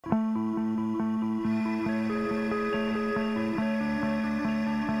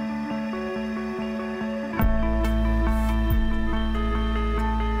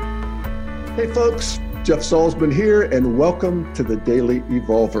Hey folks, Jeff Salzman here, and welcome to the Daily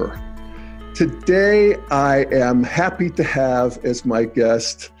Evolver. Today, I am happy to have as my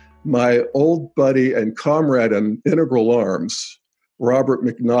guest my old buddy and comrade in Integral Arms, Robert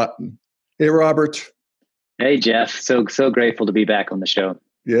McNaughton. Hey, Robert. Hey, Jeff. So grateful to be back on the show.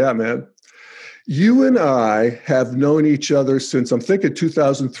 Yeah, man. You and I have known each other since, I'm thinking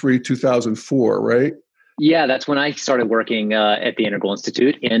 2003, 2004, right? Yeah, that's when I started working at the Integral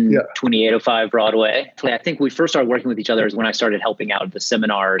Institute in 2805 Broadway. I think we first started working with each other is when I started helping out at the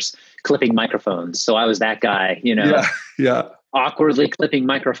seminars, clipping microphones. So I was that guy, awkwardly clipping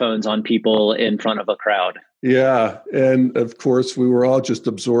microphones on people in front of a crowd. Yeah. And of course, we were all just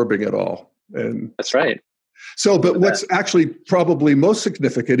absorbing it all. And that's right. So, but what's actually probably most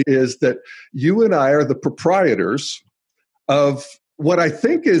significant is that you and I are the proprietors of what I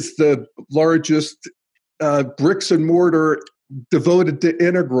think is the largest bricks and mortar devoted to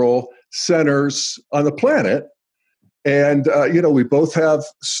integral centers on the planet. And, we both have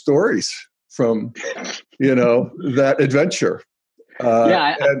stories from, that adventure.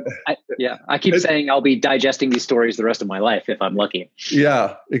 I keep saying I'll be digesting these stories the rest of my life if I'm lucky.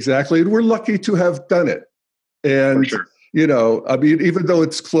 Yeah, exactly. And we're lucky to have done it. And, For sure. Even though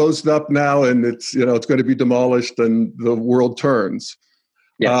it's closed up now and it's going to be demolished and the world turns,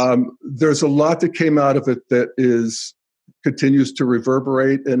 yes. There's a lot that came out of it that continues to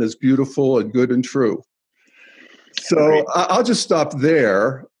reverberate and is beautiful and good and true. So great. I'll just stop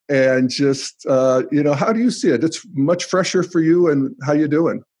there and just, how do you see it? It's much fresher for you, and how you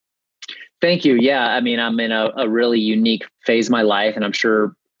doing? Thank you. Yeah, I'm in a really unique phase of my life, and I'm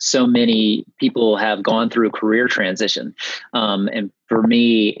sure so many people have gone through a career transition. And for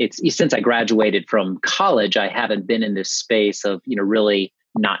me, it's since I graduated from college, I haven't been in this space of, really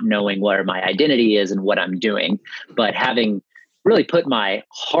not knowing where my identity is and what I'm doing, but having really put my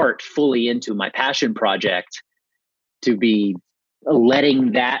heart fully into my passion project to be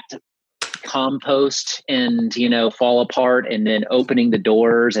letting that compost and, fall apart, and then opening the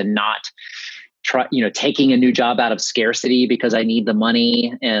doors and not taking a new job out of scarcity because I need the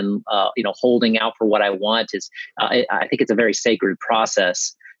money, and, holding out for what I want is, I think it's a very sacred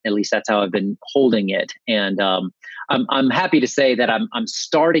process. At least that's how I've been holding it. And I'm happy to say that I'm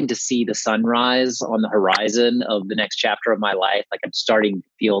starting to see the sunrise on the horizon of the next chapter of my life. Like, I'm starting to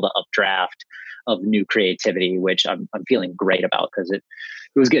feel the updraft of new creativity, which I'm feeling great about, because it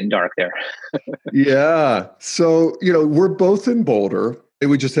was getting dark there. Yeah. So, we're both in Boulder.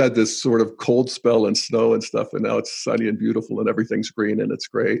 We just had this sort of cold spell and snow and stuff, and now it's sunny and beautiful and everything's green and it's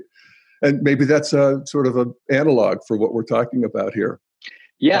great. And maybe that's a sort of an analog for what we're talking about here.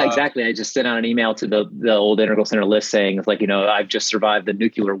 Yeah, exactly. I just sent out an email to the old Integral Center list saying, it's like, I've just survived the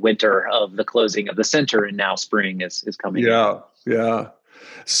nuclear winter of the closing of the center, and now spring is coming. Yeah.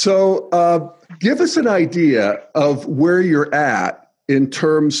 So give us an idea of where you're at in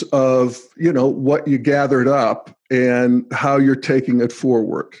terms of, what you gathered up and how you're taking it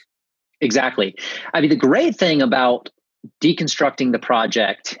forward. Exactly. The great thing about deconstructing the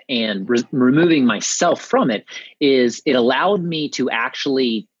project and removing myself from it is it allowed me to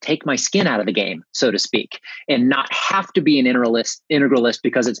actually take my skin out of the game, so to speak, and not have to be an integralist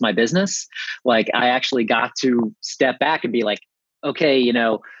because it's my business. Like, I actually got to step back and be like, okay,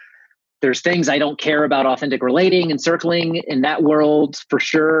 there's things I don't care about authentic relating and circling in that world for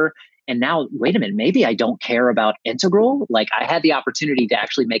sure. And now, wait a minute, maybe I don't care about integral. Like, I had the opportunity to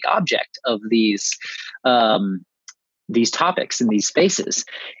actually make object of these topics in these spaces.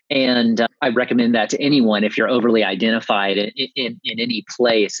 And I recommend that to anyone. If you're overly identified in any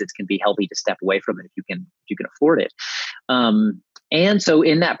place, it can be healthy to step away from it if you can afford it. And so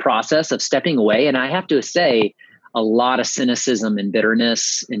in that process of stepping away, and I have to say, a lot of cynicism and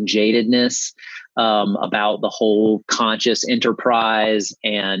bitterness and jadedness about the whole conscious enterprise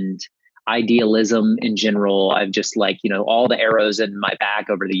and idealism in general. I've just all the arrows in my back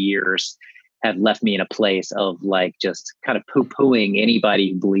over the years have left me in a place of just kind of poo-pooing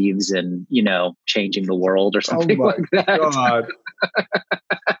anybody who believes in, changing the world or something like that. God.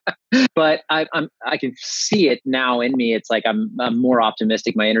 But I can see it now in me. It's like I'm more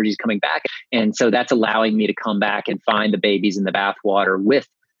optimistic. My energy is coming back, and so that's allowing me to come back and find the babies in the bathwater with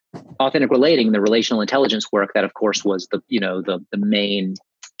authentic relating, the relational intelligence work that, of course, was the main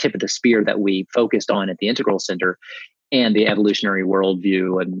tip of the spear that we focused on at the Integral Center, and the evolutionary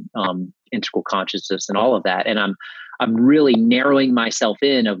worldview and integral consciousness and all of that. And I'm really narrowing myself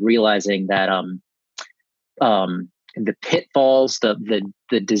in of realizing that the pitfalls,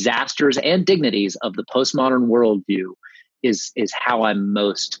 the disasters and dignities of the postmodern worldview is how I'm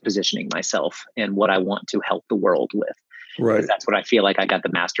most positioning myself and what I want to help the world with. Right. That's what I feel like I got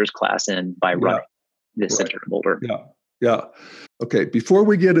the master's class in by running this Right. center in Boulder. Yeah. Yeah. Okay. Before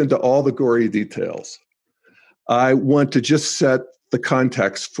we get into all the gory details, I want to just set the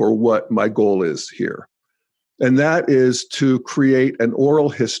context for what my goal is here. And that is to create an oral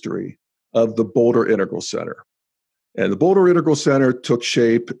history of the Boulder Integral Center. And the Boulder Integral Center took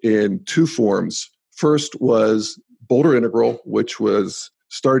shape in two forms. First was Boulder Integral, which was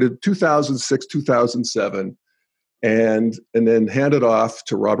started 2006, 2007, and then handed off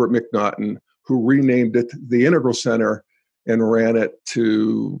to Robert McNaughton, who renamed it the Integral Center and ran it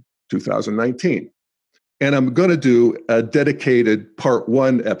to 2019. And I'm going to do a dedicated part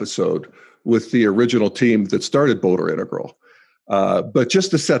one episode with the original team that started Boulder Integral. But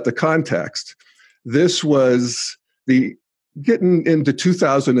just to set the context, this was the getting into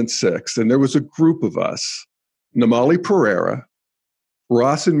 2006, and there was a group of us, Namali Pereira,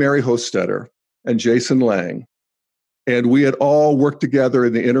 Ross and Mary Hostetter, and Jason Lang. And we had all worked together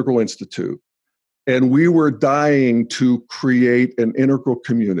in the Integral Institute. And we were dying to create an integral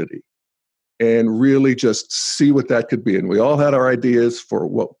community and really just see what that could be. And we all had our ideas for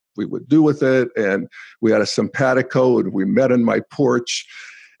what we would do with it. And we had a simpatico, and we met on my porch.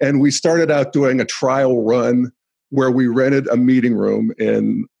 And we started out doing a trial run where we rented a meeting room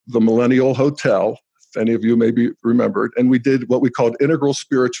in the Millennial Hotel, if any of you maybe remembered. And we did what we called Integral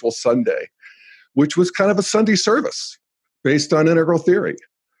Spiritual Sunday, which was kind of a Sunday service based on integral theory.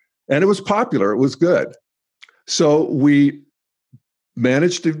 And it was popular. It was good. So we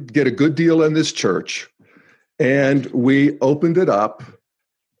managed to get a good deal in this church, and we opened it up,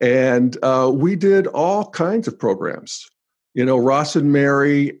 and we did all kinds of programs. You know, Ross and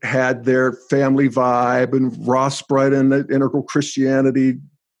Mary had their family vibe, and Ross brought in the Integral Christianity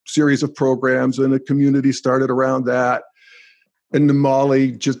series of programs, and a community started around that. And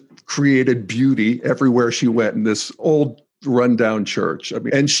Namali just created beauty everywhere she went in this old rundown church. I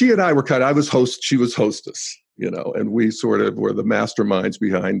mean, and she and I were I was host, she was hostess, you know, and we sort of were the masterminds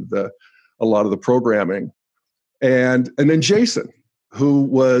behind a lot of the programming. And then Jason, who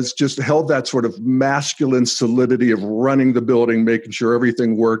was just held that sort of masculine solidity of running the building, making sure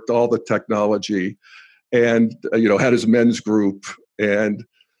everything worked, all the technology, and, you know, had his men's group. And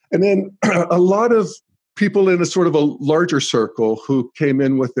then a lot of people in a sort of a larger circle who came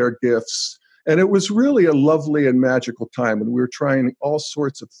in with their gifts. And it was really a lovely and magical time. And we were trying all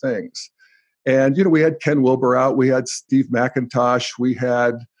sorts of things. And, you know, we had Ken Wilbur out, we had Steve McIntosh, we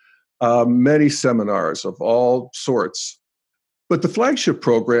had many seminars of all sorts. But the flagship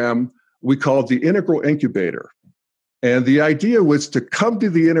program we called the Integral Incubator. And the idea was to come to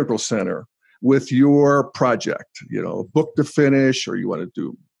the Integral Center with your project, you know, a book to finish, or you want to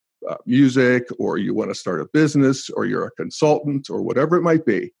do music, or you want to start a business, or you're a consultant, or whatever it might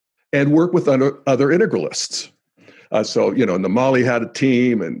be, and work with other integralists. So, you know, Namali had a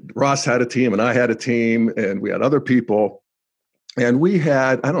team, and Ross had a team, and I had a team, and we had other people. And we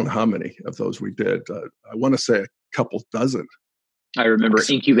had, I don't know how many of those we did. I want to say a couple dozen. I remember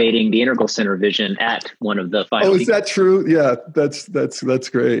incubating the Integral Center vision at one of the final. Oh, is that true? Yeah, that's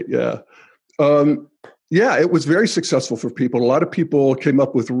great. Yeah. Yeah, it was very successful for people. A lot of people came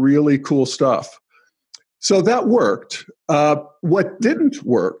up with really cool stuff. So that worked. What didn't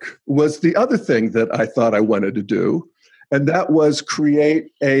work was the other thing that I thought I wanted to do, and that was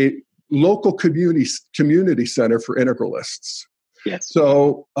create a local community center for integralists. Yes.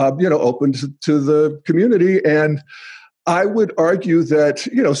 So, you know, open to the community. And I would argue that,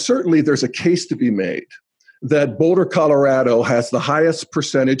 you know, certainly there's a case to be made that Boulder, Colorado has the highest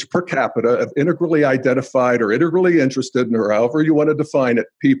percentage per capita of integrally identified or integrally interested, or however you want to define it,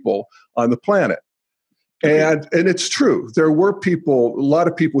 people on the planet. And it's true. There were people, a lot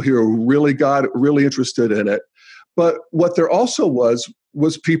of people here who really got really interested in it. But what there also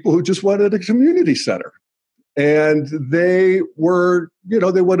was people who just wanted a community center. And they were, you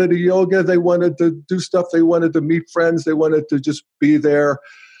know, they wanted a yoga, they wanted to do stuff, they wanted to meet friends, they wanted to just be there.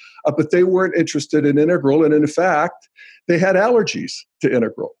 But they weren't interested in integral. And in fact, they had allergies to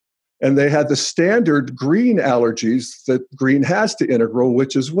integral. And they had the standard green allergies that green has to integral,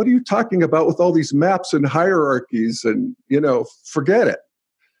 which is, what are you talking about with all these maps and hierarchies? And, you know, forget it.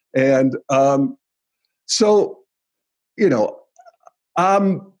 And so, you know,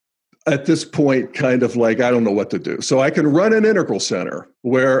 I'm at this point kind of like, I don't know what to do. So I can run an integral center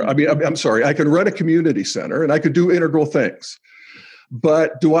where, I can run a community center and I could do integral things.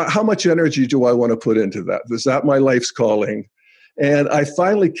 But how much energy do I want to put into that? Is that my life's calling? And I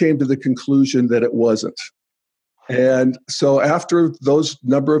finally came to the conclusion that it wasn't. And so after those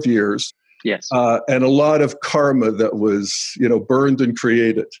number of years, yes, and a lot of karma that was, you know, burned and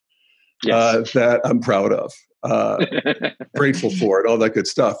created, yes, that I'm proud of. Uh, Grateful for it, all that good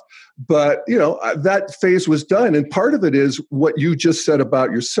stuff. But, that phase was done. And part of it is what you just said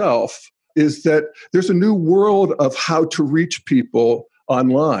about yourself is that there's a new world of how to reach people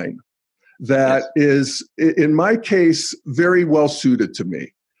online that is, in my case, very well suited to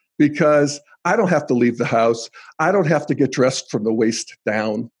me because I don't have to leave the house. I don't have to get dressed from the waist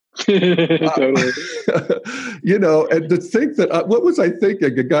down. Totally. And to think that, what was I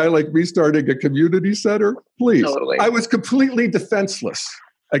thinking? A guy like me starting a community center? Please. Totally. I was completely defenseless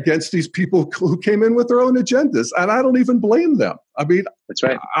against these people who came in with their own agendas, and I don't even blame them. I mean, that's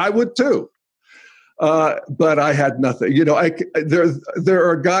right. I would too. But I had nothing. There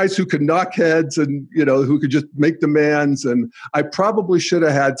are guys who could knock heads and, who could just make demands. And I probably should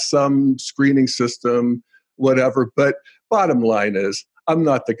have had some screening system, whatever. But bottom line is, I'm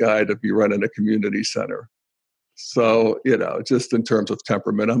not the guy to be running a community center. So, just in terms of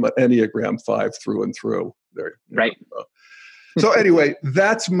temperament, I'm an Enneagram 5 through and through. There, right. So anyway,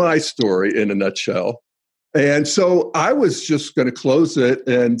 that's my story in a nutshell. And so I was just going to close it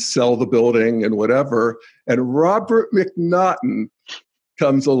and sell the building and whatever. And Robert McNaughton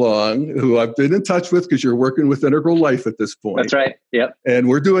comes along, who I've been in touch with because you're working with Integral Life at this point. That's right. Yep. And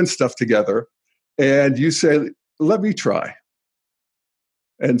we're doing stuff together. And you say, let me try.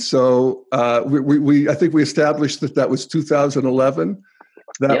 And so I think we established that was 2011.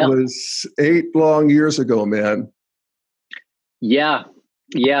 That was 8 long years ago, man. Yeah.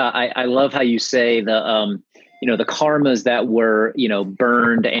 Yeah. I love how you say the karmas that were,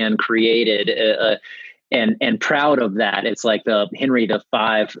 burned and created, and proud of that. It's like the Henry V,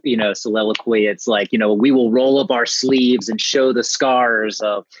 soliloquy. It's like, we will roll up our sleeves and show the scars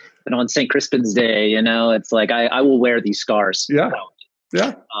of, and on St. Crispin's Day, it's like, I will wear these scars. Yeah.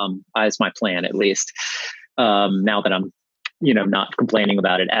 Yeah. That's my plan, at least. Now that I'm, not complaining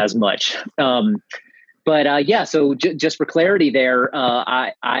about it as much. So just for clarity there,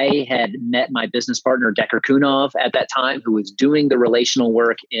 I had met my business partner, Decker Kunov, at that time, who was doing the relational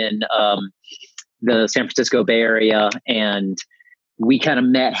work in the San Francisco Bay Area. And we kind of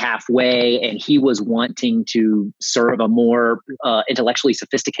met halfway, and he was wanting to serve a more intellectually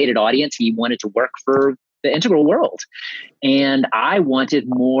sophisticated audience. He wanted to work for the integral world. And I wanted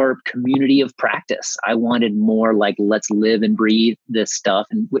more community of practice. I wanted more like, let's live and breathe this stuff.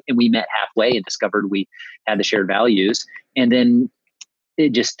 And we met halfway and discovered we had the shared values. And then it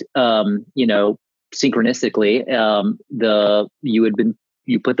just, synchronistically,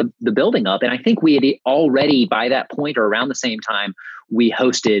 you put the building up. And I think we had already, by that point or around the same time, we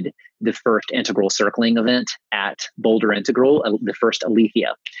hosted the first integral circling event at Boulder Integral, the first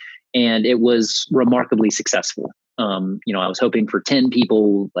Alethea. And it was remarkably successful. I was hoping for 10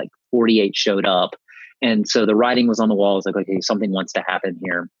 people, like 48 showed up. And so the writing was on the wall. I was like, okay, something wants to happen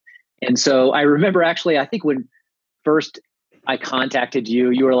here. And so I remember actually, I think when first I contacted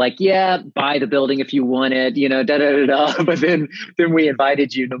you, you were like, yeah, buy the building if you want it, But then we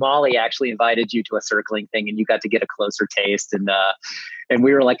invited you. Namali actually invited you to a circling thing, and you got to get a closer taste. And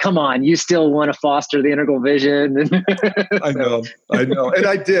we were like, come on, you still want to foster the integral vision? I know. And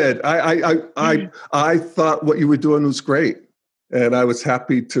I did. I thought what you were doing was great. And I was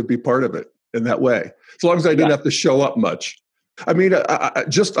happy to be part of it in that way. As long as I didn't have to show up much. I mean, I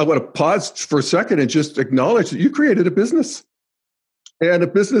want to pause for a second and just acknowledge that you created a business. And a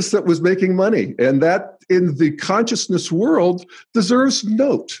business that was making money. And that in the consciousness world deserves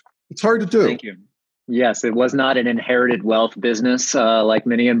note. It's hard to do. Thank you. Yes, it was not an inherited wealth business like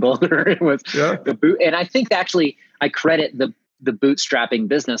many in Boulder. It was the boot. And I think actually I credit the bootstrapping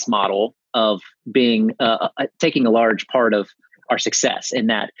business model of being taking a large part of our success in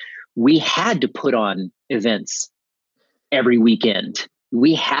that we had to put on events every weekend.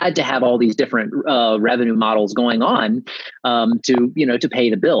 We had to have all these different revenue models going on to pay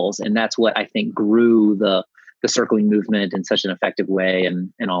the bills. And that's what I think grew the circling movement in such an effective way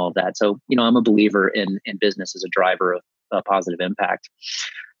and all of that. So, I'm a believer in business as a driver of positive impact.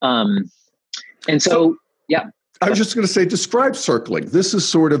 I was just going to say, describe circling. This is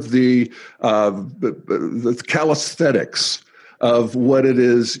sort of the calisthenics of what it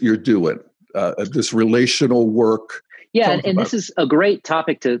is you're doing, this relational work. Yeah, and this is a great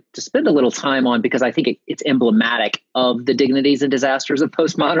topic to spend a little time on because I think it's emblematic of the dignities and disasters of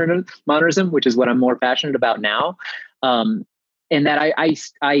postmodernism, which is what I'm more passionate about now. And that I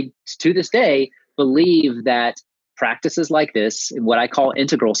to this day believe that practices like this, what I call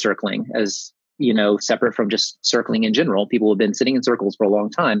integral circling, as separate from just circling in general, people have been sitting in circles for a long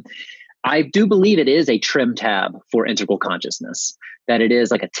time. I do believe it is a trim tab for integral consciousness, that it is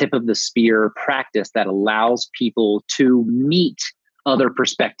like a tip of the spear practice that allows people to meet other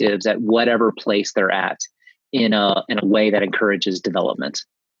perspectives at whatever place they're at. in a way that encourages development,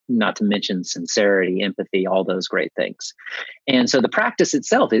 not to mention sincerity, empathy, all those great things. And so the practice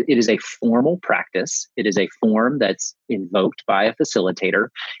itself, it is a formal practice. It is a form that's invoked by a facilitator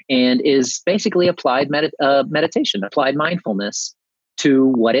and is basically applied meditation, applied mindfulness to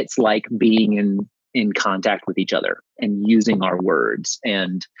what it's like being in contact with each other and using our words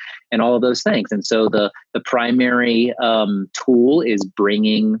and all of those things. And so the primary tool is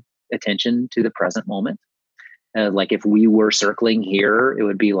bringing attention to the present moment. Like if we were circling here, it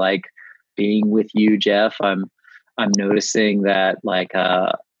would be like being with you, Jeff. I'm noticing that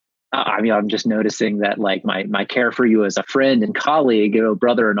I'm just noticing that like my care for you as a friend and colleague,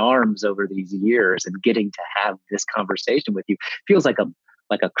 brother in arms over these years, and getting to have this conversation with you feels like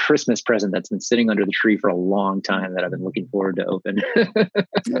a Christmas present that's been sitting under the tree for a long time that I've been looking forward to open.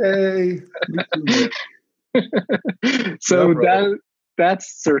 Yay. So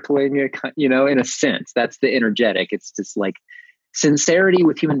that's circling, in a sense. That's the energetic. It's just like sincerity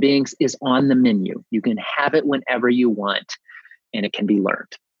with human beings is on the menu. You can have it whenever you want, and it can be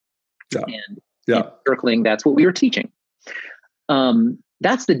learned. Yeah. And circling, that's what we were teaching.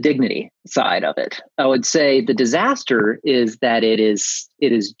 That's the dignity side of it. I would say the disaster is that it is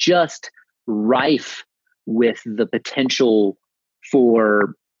just rife with the potential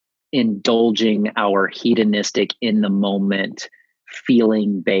for indulging our hedonistic, in the moment,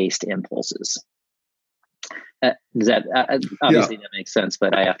 feeling based impulses. Does that obviously that makes sense,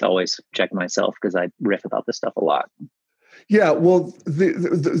 but I have to always check myself because I riff about this stuff a lot. Yeah, well,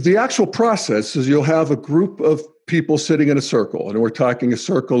 the actual process is you'll have a group of people sitting in a circle, and we're talking a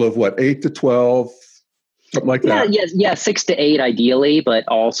circle of 8 to 12, something like that. Yeah, 6 to 8 ideally, but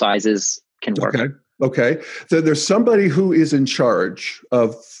all sizes can work. Okay. Then there's somebody who is in charge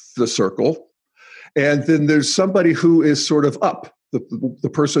of the circle, and then there's somebody who is sort of up,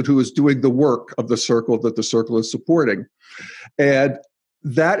 the person who is doing the work of the circle that the circle is supporting. And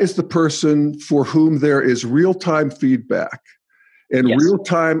that is the person for whom there is real-time feedback and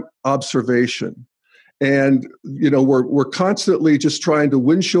real-time observation. And, we're constantly just trying to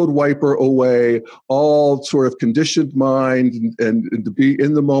windshield wiper away all sort of conditioned mind and to be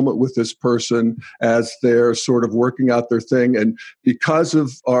in the moment with this person as they're sort of working out their thing. And because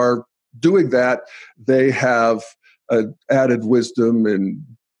of our doing that, they have added wisdom and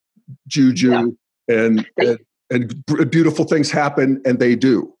juju and beautiful things happen, and they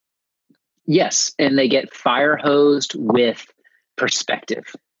do. Yes, and they get fire hosed with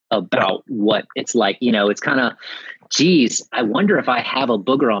perspective about what it's like. It's kind of, geez, I wonder if I have a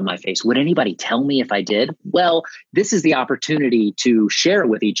booger on my face. Would anybody tell me if I did? Well, this is the opportunity to share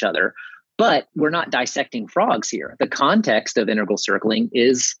with each other, but we're not dissecting frogs here. The context of integral circling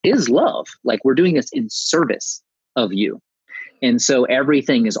is love. Like, we're doing this in service of you. And so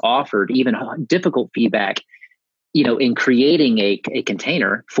everything is offered, even difficult feedback, in creating a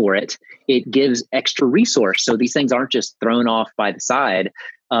container for it. It gives extra resource. So these things aren't just thrown off by the side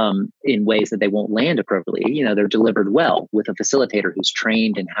in ways that they won't land appropriately. They're delivered well with a facilitator who's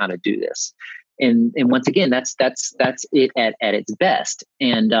trained in how to do this. And once again, that's it at its best.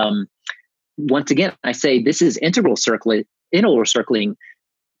 And once again, I say this is integral circling. Integral circling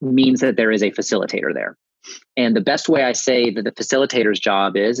means that there is a facilitator there. And the best way I say that the facilitator's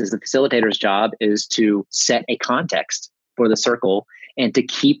job is to set a context for the circle and to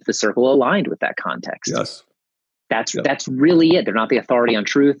keep the circle aligned with that context. Yes. That's really it. They're not the authority on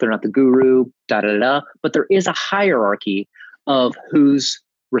truth. They're not the guru, but there is a hierarchy of who's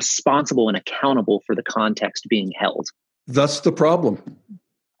responsible and accountable for the context being held. That's the problem.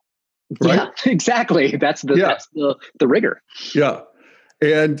 Right? Yeah, exactly. That's the rigor. Yeah.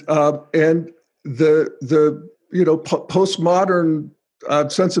 And the postmodern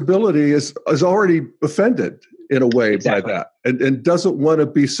sensibility is already offended in a way by that and doesn't want to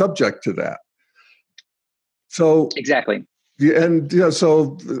be subject to that. So exactly.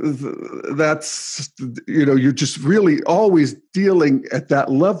 So that's, you're just really always dealing at that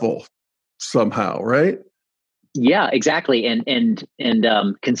level somehow, right? Yeah, exactly. And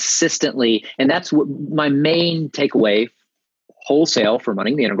consistently. And that's what my main takeaway wholesale from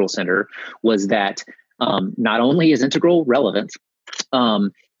running the Integral Center was that not only is integral relevant,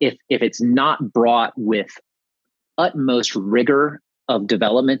 if it's not brought with utmost rigor of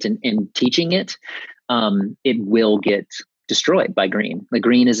development and teaching it, it will get destroyed by green. The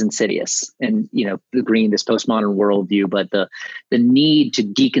green is insidious, and the green, this postmodern worldview, but the need to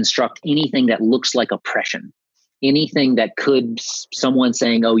deconstruct anything that looks like oppression, anything that could someone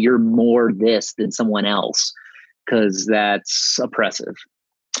saying, "Oh, you're more this than someone else," because that's oppressive.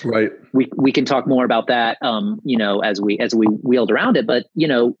 Right. We can talk more about that, as we wheeled around it. But,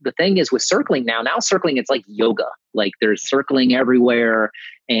 the thing is with circling now circling, it's like yoga, like there's circling everywhere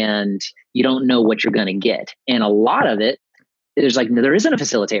and you don't know what you're going to get. And a lot of it, there isn't a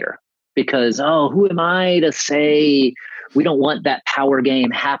facilitator because, who am I to say we don't want that power game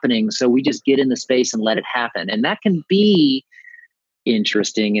happening? So we just get in the space and let it happen. And that can be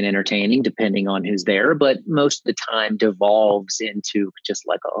interesting and entertaining depending on who's there, but most of the time devolves into just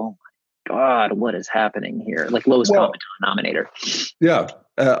like, oh my God, what is happening here? Like lowest common denominator. Yeah.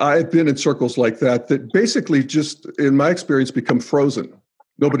 I've been in circles like that basically just, in my experience, become frozen.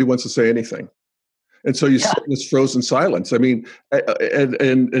 Nobody wants to say anything. And so you sit in this frozen silence. I mean,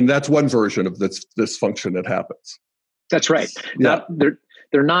 and that's one version of this dysfunction that happens. That's right. Yeah.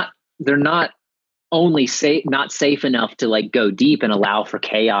 They're not only not safe enough to like go deep and allow for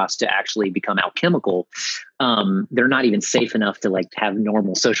chaos to actually become alchemical. They're not even safe enough to like have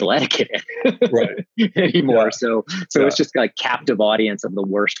normal social etiquette right. anymore. So it's just like captive audience of the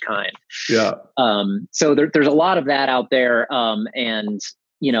worst kind. Yeah. So there's a lot of that out there. And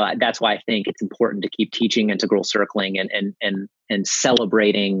that's why I think it's important to keep teaching integral circling and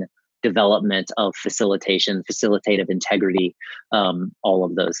celebrating development of facilitation, facilitative integrity, all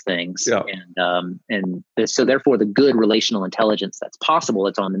of those things. Yeah. So therefore the good relational intelligence that's possible,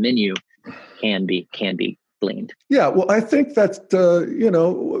 that's on the menu, can be gleaned. Yeah. Well, I think that,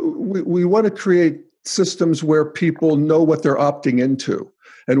 we want to create systems where people know what they're opting into,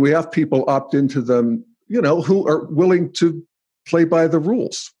 and we have people opt into them, who are willing to play by the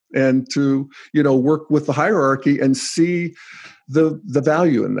rules and to, work with the hierarchy and see the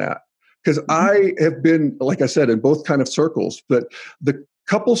value in that. Because I have been, like I said, in both kind of circles, but the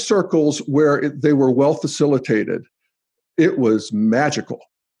couple circles where they were well facilitated, it was magical.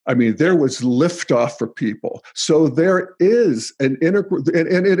 I mean, there was liftoff for people. So there is an integral,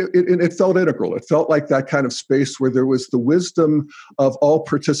 and it felt integral. It felt like that kind of space where there was the wisdom of all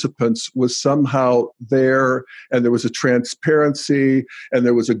participants was somehow there, and there was a transparency, and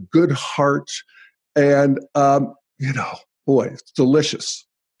there was a good heart, and boy, it's delicious.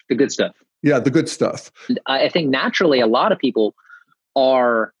 The good stuff. Yeah, the good stuff. I think naturally a lot of people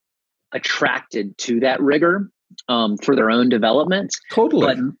are attracted to that rigor for their own development.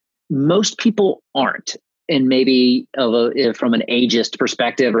 Totally. But most people aren't. And maybe from an ageist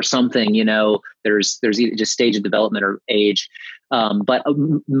perspective or something, there's either just stage of development or age. But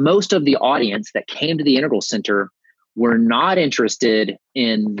most of the audience that came to the Integral Center were not interested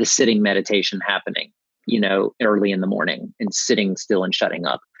in the sitting meditation happening, early in the morning and sitting still and shutting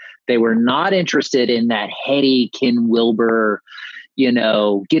up. They were not interested in that heady Ken Wilber, get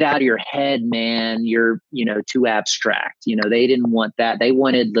out of your head, man. You're, too abstract. They didn't want that. They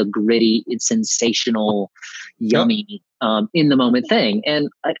wanted the gritty, sensational, yummy, in the moment thing. And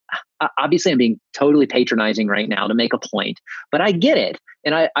obviously I'm being totally patronizing right now to make a point, but I get it.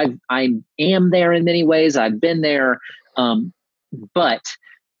 And I am there in many ways. I've been there. But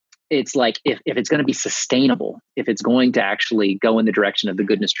it's like, if it's going to be sustainable, if it's going to actually go in the direction of the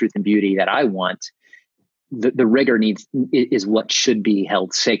goodness, truth, and beauty that I want, the rigor is what should be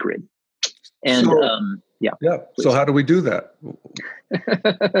held sacred. And yeah. So how do we do that?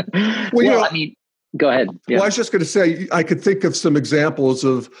 Well, I mean, go ahead. Yeah. Well, I was just going to say, I could think of some examples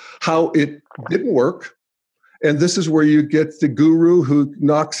of how it didn't work. And this is where you get the guru who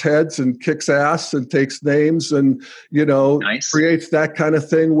knocks heads and kicks ass and takes names and, nice. Creates that kind of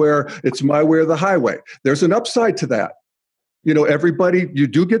thing where it's my way or the highway. There's an upside to that. Everybody, you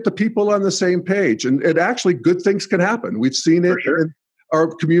do get the people on the same page, and actually good things can happen. We've seen it in our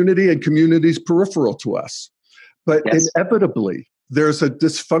community and communities peripheral to us. But inevitably, there's a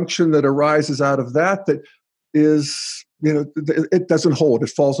dysfunction that arises out of that is, it doesn't hold. It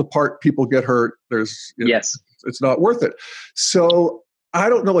falls apart. People get hurt. It's not worth it. So I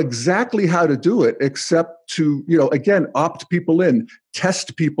don't know exactly how to do it except to, again, opt people in,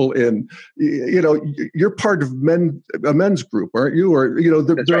 test people in. You're part of a men's group, aren't you? Or,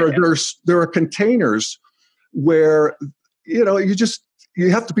 there are containers where, you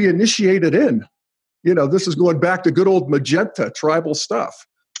have to be initiated in. This is going back to good old magenta tribal stuff.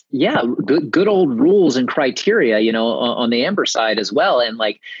 Yeah, good old rules and criteria, on the Amber side as well. And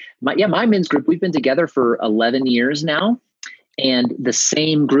like, my men's group, we've been together for 11 years now, and the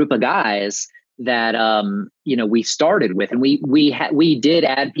same group of guys that we started with, and we did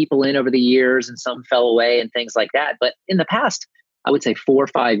add people in over the years, and some fell away and things like that. But in the past, I would say 4 or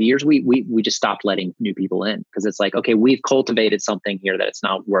 5 years, we just stopped letting new people in because it's like, okay, we've cultivated something here that it's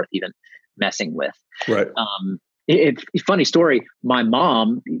not worth even messing with. Right. Funny story. My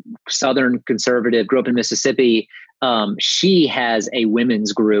mom, Southern conservative, grew up in Mississippi. She has a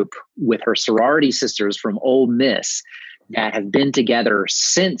women's group with her sorority sisters from Ole Miss that have been together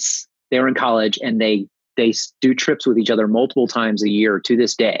since they were in college, and they do trips with each other multiple times a year to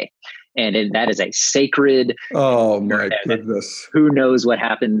this day. And that is a sacred. Oh my goodness! Who knows what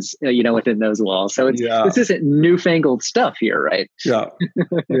happens, within those walls? So this isn't newfangled stuff here, right? Yeah,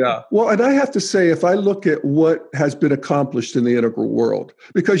 yeah. Well, and I have to say, if I look at what has been accomplished in the integral world,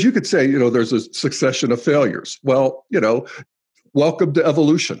 because you could say, there's a succession of failures. Well, welcome to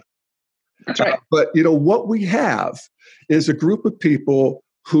evolution. That's right. But what we have is a group of people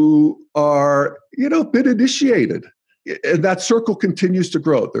who are, been initiated. And that circle continues to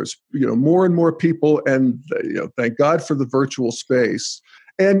grow. There's, more and more people, and thank God for the virtual space.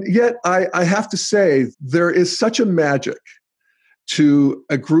 And yet, I have to say, there is such a magic to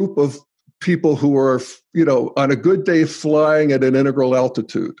a group of people who are, on a good day flying at an integral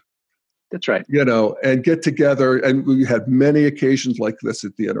altitude. That's right. And get together. And we had many occasions like this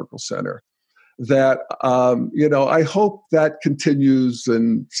at the Integral Center. That I hope that continues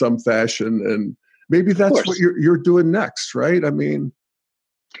in some fashion, and maybe that's what you're doing next, right? I mean,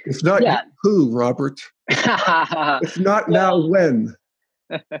 if not you, who, Robert? If not now, when?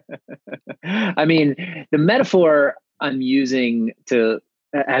 I mean, the metaphor I'm using to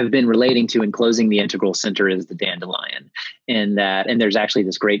have been relating to in closing the Integral Center is the dandelion, and there's actually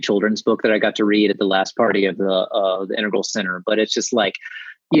this great children's book that I got to read at the last party of the Integral Center. But it's just like,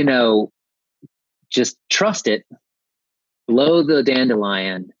 just trust it, blow the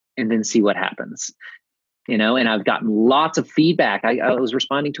dandelion, and then see what happens. And I've gotten lots of feedback. I was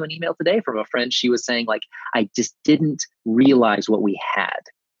responding to an email today from a friend. She was saying, like, I just didn't realize what we had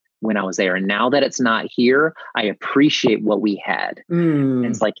when I was there. And now that it's not here, I appreciate what we had. And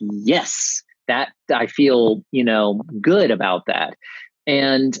it's like, yes, that I feel, good about that.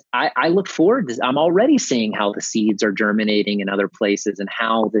 And I look forward to, I'm already seeing how the seeds are germinating in other places and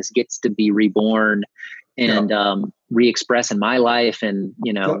how this gets to be reborn and re-express in my life, and,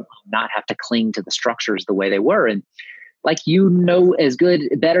 not have to cling to the structures the way they were. And like, as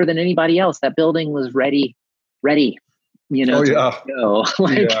good, better than anybody else, that building was ready, to go.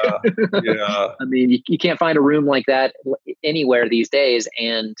 I mean, you can't find a room like that anywhere these days,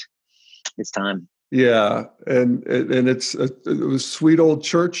 and it's time. Yeah, and it was sweet old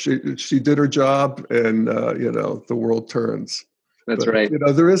church. She did her job, and the world turns. That's right.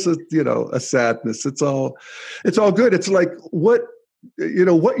 There is a sadness. It's all good. It's like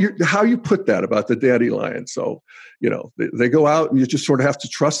how you put that about the dandelion. So they go out, and you just sort of have to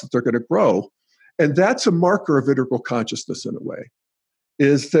trust that they're going to grow, and that's a marker of integral consciousness in a way.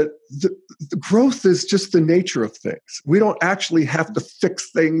 Is that the growth is just the nature of things. We don't actually have to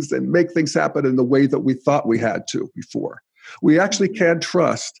fix things and make things happen in the way that we thought we had to before. We actually can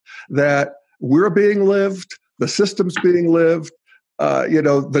trust that we're being lived, the system's being lived.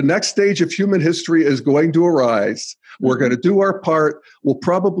 The next stage of human history is going to arise. We're going to do our part. We'll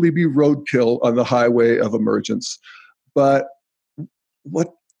probably be roadkill on the highway of emergence. But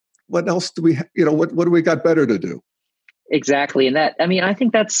what else do we, what do we got better to do? Exactly. And I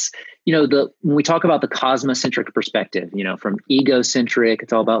think that's, when we talk about the cosmocentric perspective, from egocentric,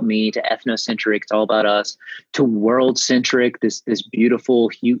 it's all about me, to ethnocentric, it's all about us, to world-centric, this beautiful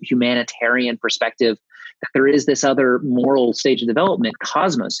humanitarian perspective, that there is this other moral stage of development,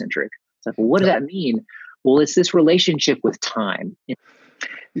 cosmocentric. It's like, well, what does that mean? Well, it's this relationship with time.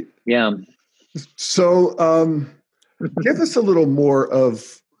 Yeah. So give us a little more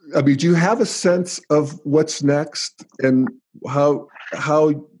of, do you have a sense of what's next and how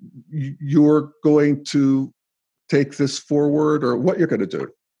you're going to take this forward, or what you're going to do?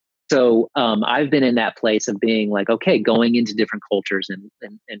 So I've been in that place of being like, okay, going into different cultures and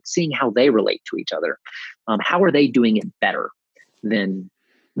seeing how they relate to each other. How are they doing it better than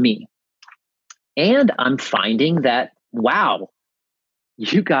me? And I'm finding that, wow,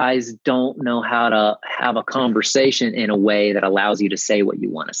 you guys don't know how to have a conversation in a way that allows you to say what you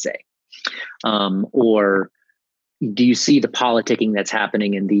want to say. Or do you see the politicking that's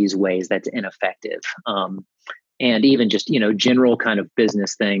happening in these ways that's ineffective? And even just, general kind of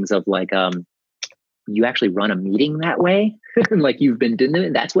business things of like, you actually run a meeting that way? Like you've been doing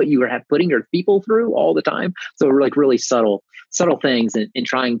it. That's what you are putting your people through all the time. So like really subtle things and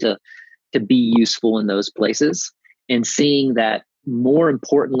trying to be useful in those places, and seeing that more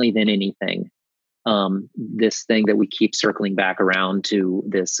importantly than anything, this thing that we keep circling back around to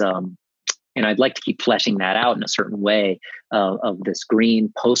this, and I'd like to keep fleshing that out in a certain way, of this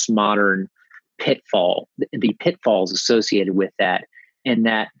green postmodern pitfall, the pitfalls associated with that, and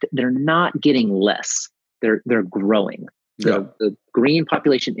that they're not getting less. they're growing. The green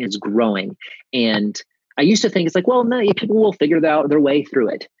population is growing. And I used to think it's like, well, no, people will figure their way through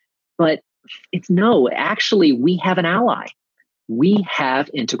it. But actually, we have an ally. We have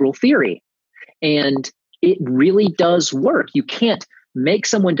integral theory. And it really does work. You can't make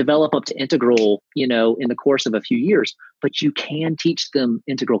someone develop up to integral, in the course of a few years, but you can teach them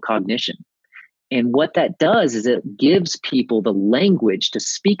integral cognition. And what that does is it gives people the language to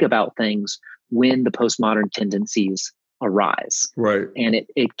speak about things when the postmodern tendencies arise. Right. And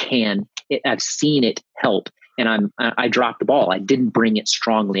I've seen it help. And I dropped the ball. I didn't bring it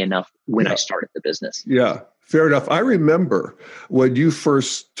strongly enough when I started the business. Yeah, fair enough. I remember when you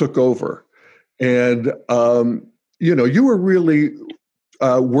first took over, and you were really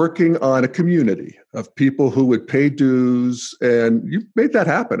working on a community of people who would pay dues, and you made that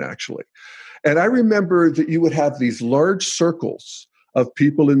happen, actually. And I remember that you would have these large circles of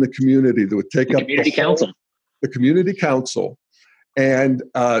people in the community that would take up the community council. And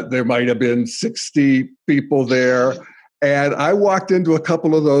there might have been 60 people there. And I walked into a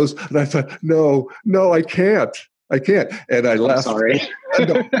couple of those and I thought, no, I can't. And I left. Sorry.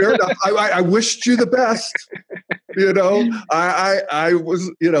 No, fair enough. I wished you the best. I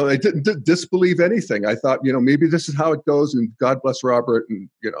was, I didn't disbelieve anything. I thought, maybe this is how it goes, and God bless Robert, and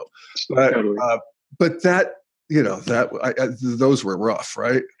but totally. But that, those were rough,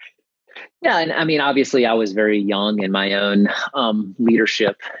 right? Yeah. And I mean, obviously I was very young in my own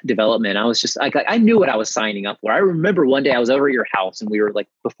leadership development. I was just I knew what I was signing up for. I remember one day I was over at your house and we were like,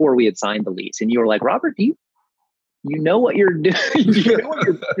 before we had signed the lease, and you were like, Robert, do you know what you're doing? You know what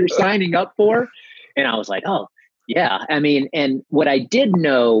you're signing up for? And I was like, oh yeah. I mean, and what I did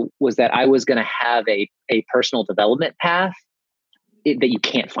know was that I was going to have a personal development path that you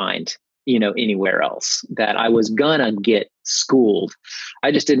can't find, anywhere else, that I was gonna get schooled.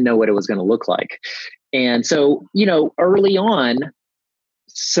 I just didn't know what it was going to look like. And so, early on,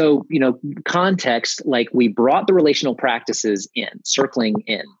 context, like we brought the relational practices in, circling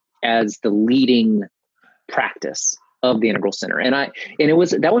in as the leading practice of the Integral Center. And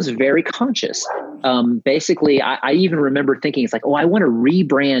that was very conscious. Basically, I even remember thinking, it's like, I want to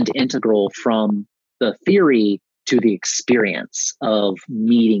rebrand Integral from the theory to the experience of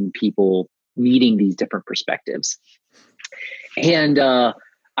meeting people, meeting these different perspectives. And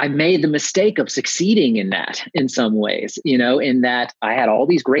I made the mistake of succeeding in that in some ways, in that I had all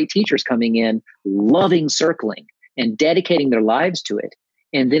these great teachers coming in, loving circling and dedicating their lives to it.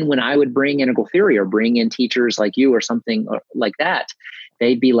 And then when I would bring integral theory or bring in teachers like you or something like that,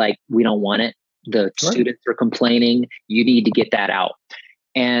 they'd be like, we don't want it. The students are complaining. You need to get that out.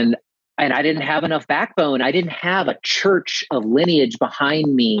 And I didn't have enough backbone. I didn't have a church of lineage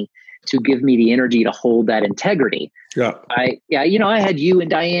behind me to give me the energy to hold that integrity. Yeah. I had you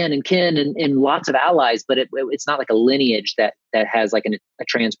and Diane and Ken and lots of allies, but it's not like a lineage that has like a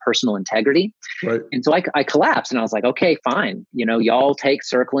transpersonal integrity. Right. And so I collapsed and I was like, okay, fine. Y'all take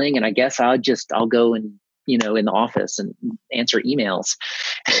circling, and I guess I'll go and, in the office and answer emails.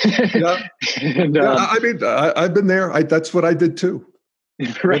 Yeah. And, I mean, I've been there. That's what I did too.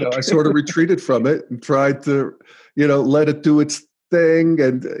 Right. I sort of retreated from it and tried to, let it do its thing.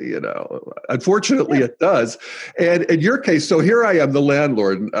 And, unfortunately it does. And in your case, so here I am, the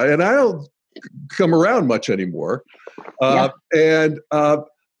landlord, and I don't come around much anymore. But, I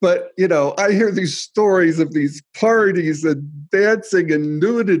hear these stories of these parties and dancing and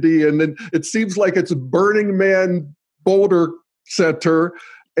nudity. And then it seems like it's Burning Man Boulder Center.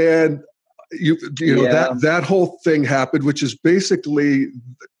 And that whole thing happened, which is basically,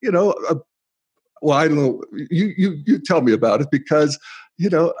 I don't know. You tell me about it, because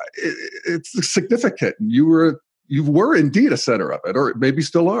it's significant. You were indeed a center of it, or maybe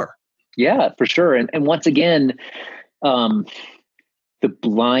still are. Yeah, for sure. And once again, the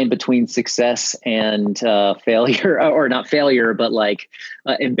line between success and failure, or not failure, but like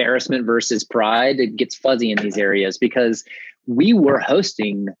embarrassment versus pride, it gets fuzzy in these areas, because we were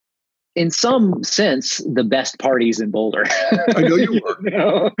hosting, in some sense, the best parties in Boulder. I know you were.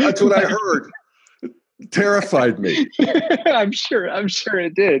 That's what I heard. It terrified me. I'm sure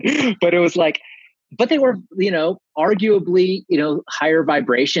it did. But it was like, but they were, arguably, higher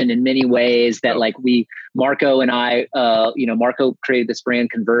vibration in many ways, that like Marco and I, Marco created this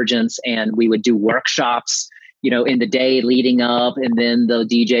brand Convergence, and we would do workshops, in the day leading up, and then the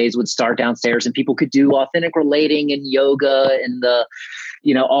DJs would start downstairs and people could do authentic relating and yoga and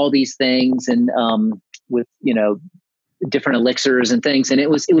all these things, and with, different elixirs and things. And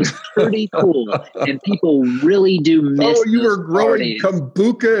it was pretty cool. And people really do miss. Oh, you were growing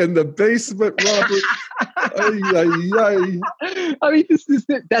kombucha in the basement, Robert. Ay, ay, ay. I mean,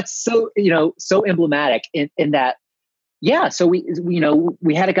 that's so, so emblematic in that. Yeah. So we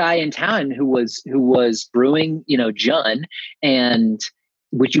had a guy in town who was brewing, Jun, and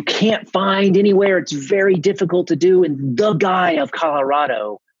which you can't find anywhere. It's very difficult to do. And the guy of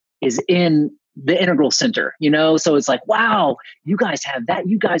Colorado is in the Integral Center, so it's like, wow, you guys have that.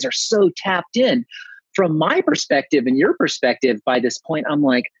 You guys are so tapped in. From my perspective and your perspective, by this point, I'm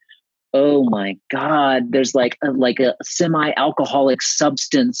like, oh my God, there's like a semi-alcoholic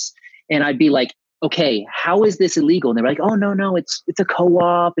substance. And I'd be like, okay, how is this illegal? And they're like, oh, no, it's a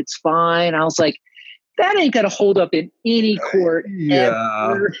co-op. It's fine. I was like, that ain't going to hold up in any court.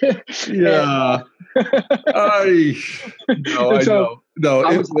 Yeah. Ever. Yeah. I know. No,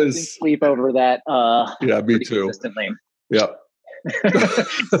 I it was was sleep over that. Yeah, me too. Consistently. Yeah.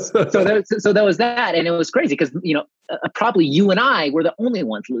 so that was that, and it was crazy because probably you and I were the only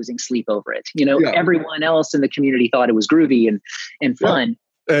ones losing sleep over it. Everyone else in the community thought it was groovy and fun,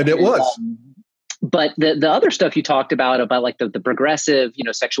 and it was. But the other stuff you talked about like the progressive,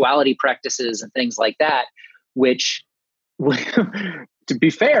 sexuality practices and things like that, which, to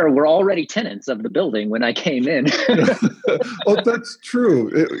be fair, were already tenants of the building when I came in. Oh, that's true.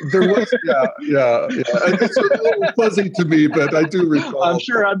 There was, yeah. It's a little fuzzy to me, but I do recall. I'm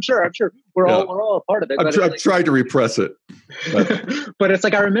sure. We're all a part of it. I'm trying to repress it. But it's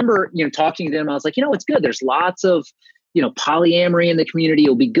like, I remember, talking to them. I was like, it's good. There's lots of, polyamory in the community.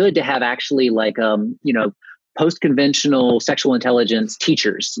 It'll be good to have actually like, post-conventional sexual intelligence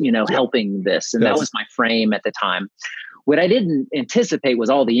teachers, helping this. And that was my frame at the time. What I didn't anticipate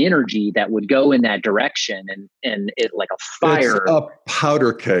was all the energy that would go in that direction, and it like a fire. It's a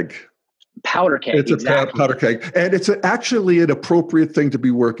powder keg. Powder keg. It's exactly. A powder keg. And it's actually an appropriate thing to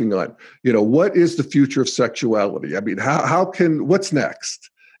be working on. What is the future of sexuality? I mean, what's next?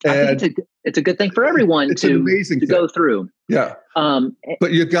 And I think it's a good thing for everyone to go through. Yeah.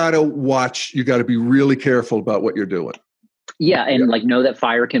 But you got to watch, you got to be really careful about what you're doing. Yeah. And like, know that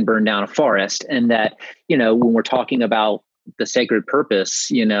fire can burn down a forest, and that, when we're talking about the sacred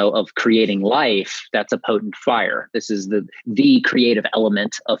purpose, of creating life, that's a potent fire. This is the creative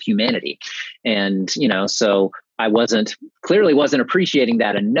element of humanity. And, so I clearly wasn't appreciating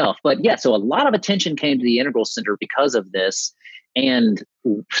that enough. But yeah, so a lot of attention came to the Integral Center because of this. And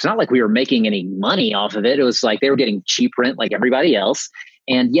it's not like we were making any money off of it. It was like they were getting cheap rent like everybody else.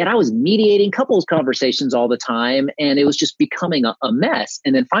 And yet I was mediating couples conversations all the time. And it was just becoming a mess.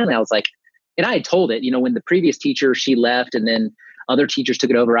 And then finally I was like, and I had told it, when the previous teacher, she left and then other teachers took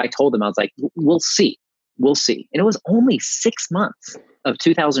it over, I told them, I was like, we'll see. And it was only 6 months of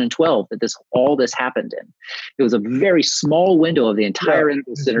 2012 that all this happened in. It was a very small window of the entire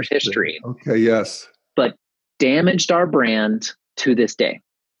Integral Center's history. Okay, yes. But damaged our brand to this day.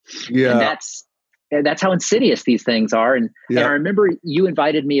 Yeah. And that's how insidious these things are. And I remember you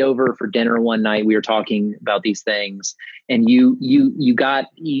invited me over for dinner one night. We were talking about these things, and you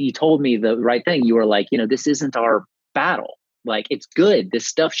told me the right thing. You were like, this isn't our battle. Like, it's good. This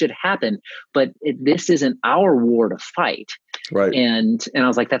stuff should happen, but this isn't our war to fight. Right. And I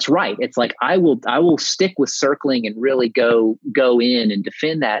was like, that's right. It's like, I will stick with circling and really go in and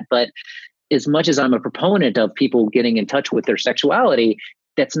defend that. But as much as I'm a proponent of people getting in touch with their sexuality,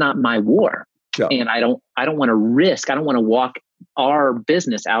 that's not my war. Yeah. And I don't want to walk our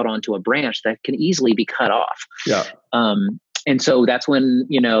business out onto a branch that can easily be cut off. Yeah. And so that's when,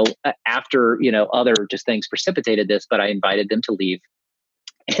 after, other just things precipitated this, but I invited them to leave,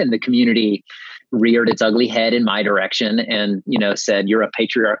 and the community reared its ugly head in my direction and, said, you're a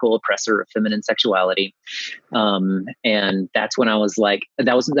patriarchal oppressor of feminine sexuality. And that's when I was like,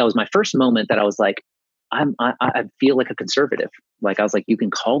 that was my first moment that I was like, I feel like a conservative. Like, I was like, you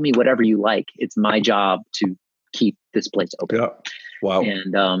can call me whatever you like. It's my job to keep this place open. Yeah. Wow.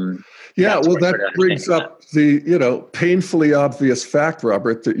 And that brings up the, painfully obvious fact,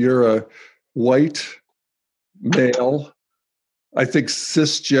 Robert, that you're a white male, I think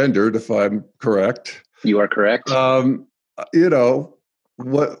cisgendered, if I'm correct. You are correct. What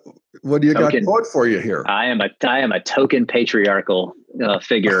do you got going for you here? I am a token patriarchal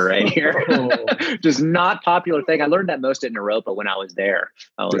figure right here. Just not popular thing. I learned that most in Europa when I was there.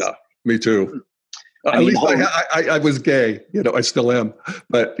 Me too. At least I was gay. I still am,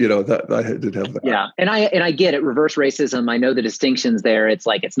 but that I did have that. Yeah, and I get it. Reverse racism. I know the distinctions there. It's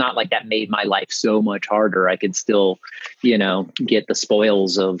like, it's not like that made my life so much harder. I could still, get the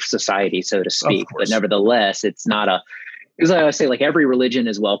spoils of society, so to speak. But nevertheless, it's not a. As I always say, like, every religion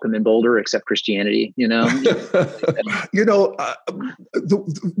is welcome in Boulder except Christianity.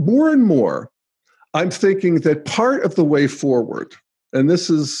 More and more, I'm thinking that part of the way forward, and this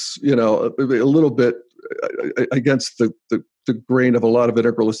is, a little bit against the grain of a lot of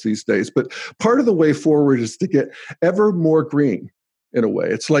integralists these days. But part of the way forward is to get ever more green. In a way,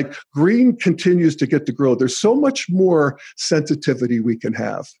 it's like green continues to get to grow. There's so much more sensitivity we can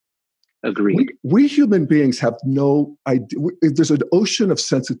have. Agreed. We human beings have no idea. There's an ocean of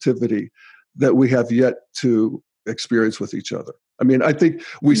sensitivity that we have yet to experience with each other. I mean, I think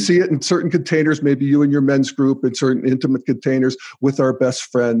we see it in certain containers, maybe you and your men's group, in certain intimate containers with our best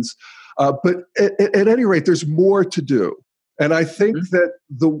friends. But at any rate, there's more to do. And I think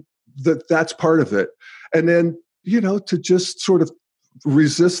that's part of it. And then, to just sort of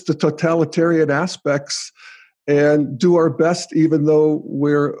resist the totalitarian aspects and do our best, even though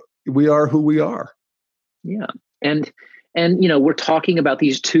we are who we are. Yeah. And we're talking about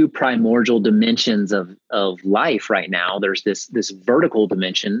these two primordial dimensions of life right now. There's this vertical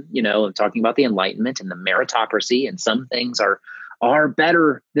dimension, of talking about the Enlightenment and the meritocracy, and some things are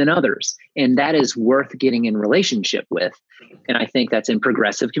better than others. And that is worth getting in relationship with. And I think that's in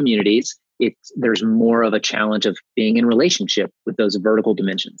progressive communities. There's more of a challenge of being in relationship with those vertical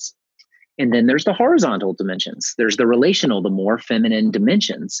dimensions. And then there's the horizontal dimensions. There's the relational, the more feminine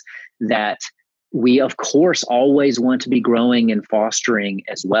dimensions that we, of course, always want to be growing and fostering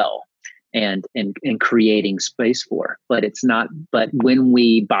as well, and creating space for. But when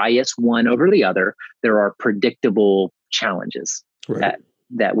we bias one over the other, there are predictable challenges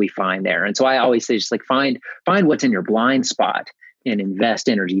that we find there. And so I always say, just like find what's in your blind spot and invest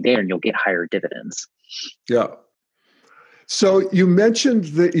energy there, and you'll get higher dividends. Yeah. So you mentioned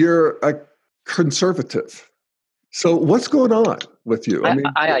that you're a conservative. So what's going on with you?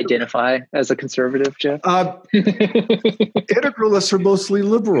 I identify as a conservative, Jeff. Integralists are mostly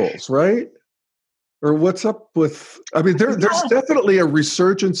liberals, right? Or what's up with? There's definitely a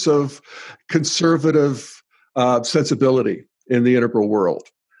resurgence of conservative sensibility in the integral world.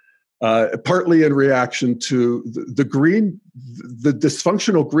 Partly in reaction to the green, the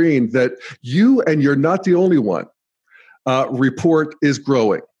dysfunctional green that you, and you're not the only one, report is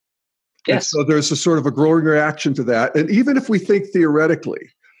growing. Yes. And so there's a sort of a growing reaction to that. And even if we think theoretically,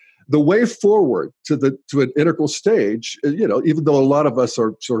 the way forward to an integral stage, even though a lot of us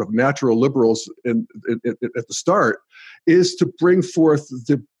are sort of natural liberals at the start, is to bring forth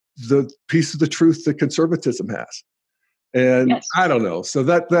the piece of the truth that conservatism has. And yes. I don't know. So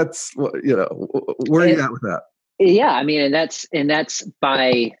that's where are you at with that? Yeah, and that's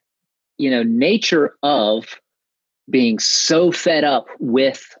by nature of being so fed up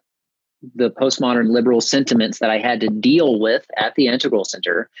with the postmodern liberal sentiments that I had to deal with at the Integral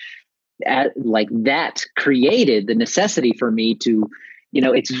Center. That created the necessity for me to,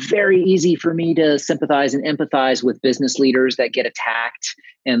 it's very easy for me to sympathize and empathize with business leaders that get attacked.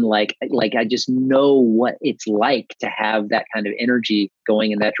 And I just know what it's like to have that kind of energy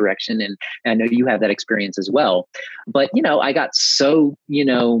going in that direction. And I know you have that experience as well. But, I got so,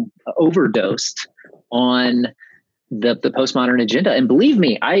 overdosed on the postmodern agenda. And believe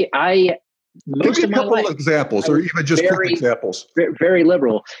me, give me a couple of examples, or even just quick examples. Very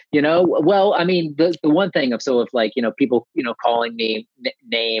liberal, Well, the one thing of people, calling me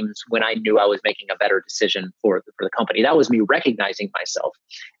names when I knew I was making a better decision for the company. That was me recognizing myself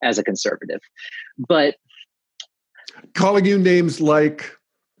as a conservative. But calling you names like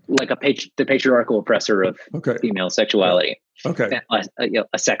the patriarchal oppressor of female sexuality, and, a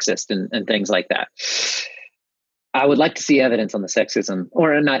sexist and things like that. I would like to see evidence on the sexism,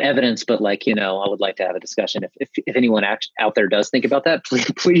 or not evidence, but I would like to have a discussion. If anyone out there does think about that,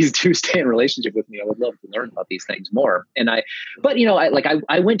 please do stay in relationship with me. I would love to learn about these things more. I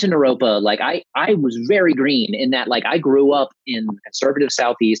went to Naropa. I was very green in that, I grew up in the conservative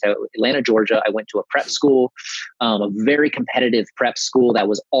Southeast, Atlanta, Georgia. I went to a prep school, a very competitive prep school that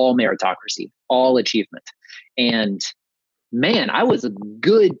was all meritocracy, all achievement. And man, I was a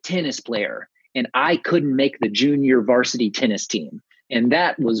good tennis player. And I couldn't make the junior varsity tennis team. And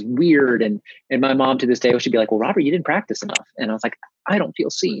that was weird. And my mom to this day, she'd be like, well, Robert, you didn't practice enough. And I was like, I don't feel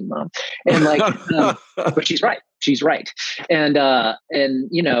seen, Mom. And but she's right. She's right. And that,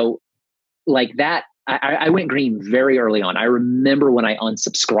 I went green very early on. I remember when I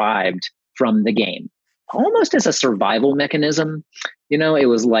unsubscribed from the game, almost as a survival mechanism. It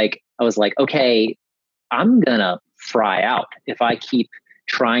was I was like, okay, I'm going to fry out if I keep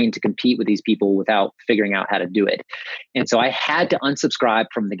trying to compete with these people without figuring out how to do it. And so I had to unsubscribe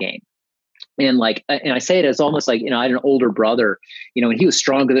from the game. And and I say it as almost I had an older brother, and he was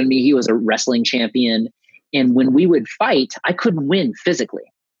stronger than me. He was a wrestling champion. And when we would fight, I couldn't win physically.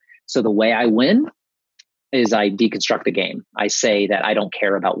 So the way I win is I deconstruct the game. I say that I don't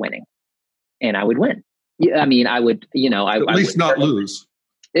care about winning, and I would win. I would, at least not lose.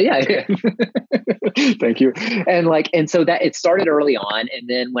 Yeah. Thank you. And so that it started early on. And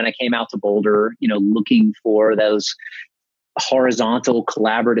then when I came out to Boulder, looking for those horizontal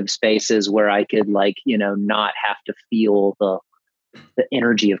collaborative spaces where I could not have to feel the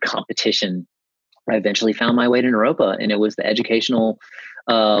energy of competition, I eventually found my way to Naropa, and it was the educational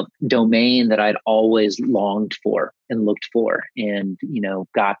domain that I'd always longed for and looked for, and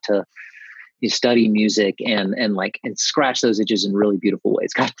got to study music and scratch those itches in really beautiful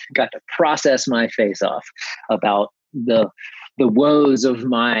ways. Got to process my face off about the woes of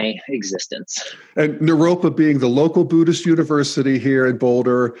my existence. And Naropa being the local Buddhist university here in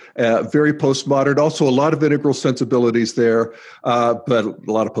Boulder, very postmodern, also a lot of integral sensibilities there, but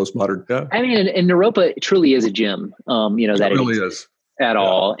a lot of postmodern. Yeah. I mean, and Naropa truly is a gym, that it really is at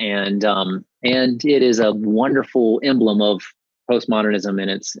all. And it is a wonderful emblem of postmodernism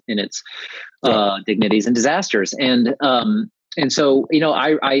in its dignities and disasters. And so,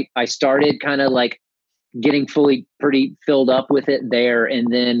 I started kind of getting pretty filled up with it there.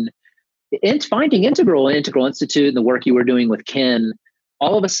 And then it's finding Integral Institute and the work you were doing with Ken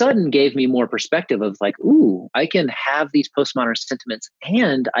all of a sudden gave me more perspective of ooh, I can have these postmodern sentiments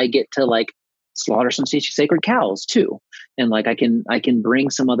and I get to slaughter some sacred cows too. And I can bring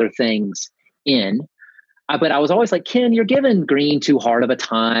some other things in. But I was always like, Ken, you're giving Green too hard of a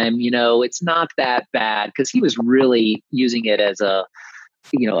time. It's not that bad, because he was really using it as a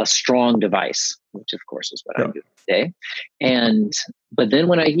strong device, which of course is what I do today. But then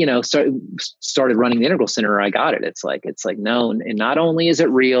when I, started running the Integral Center, I got it. It's like, no, and not only is it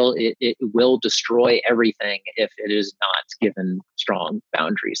real, it will destroy everything if it is not given strong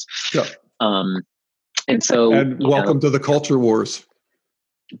boundaries. Yeah. And welcome to the culture wars.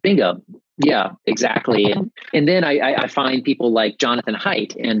 Bingo. Yeah, exactly. And then I find people like Jonathan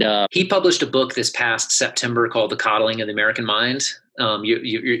Haidt, and he published a book this past September called The Coddling of the American Mind.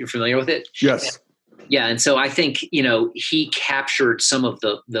 You're familiar with it? Yes. Yeah. And so I think, he captured some of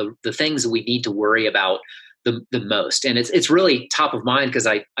the things that we need to worry about the most. And it's really top of mind, because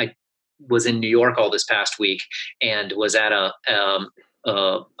I was in New York all this past week and was at a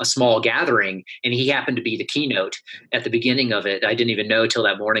small gathering, and he happened to be the keynote at the beginning of it. I didn't even know till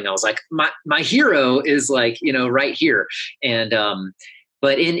that morning. I was like, my hero is right here. And,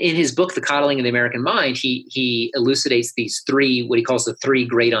 but in his book, The Coddling of the American Mind, he elucidates these three, what he calls the three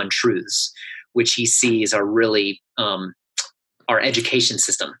great untruths, which he sees are really, our education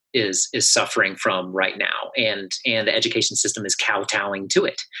system is suffering from right now. And the education system is kowtowing to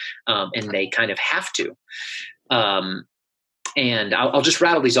it. And they kind of have to. And I'll just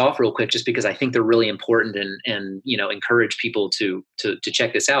rattle these off real quick, just because I think they're really important, and encourage people to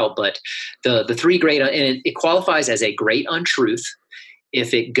check this out. But the three great, and it qualifies as a great untruth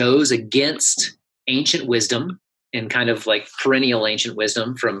if it goes against ancient wisdom, and kind of perennial ancient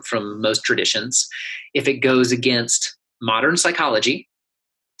wisdom from most traditions. If it goes against modern psychology,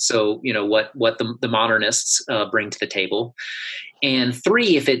 so what the modernists bring to the table, and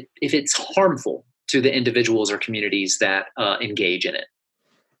three, if it's harmful to the individuals or communities that engage in it.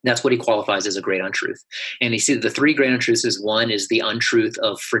 That's what he qualifies as a great untruth. And you see the three great untruths is, one is the untruth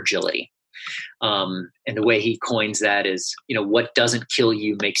of fragility. And the way he coins that is, what doesn't kill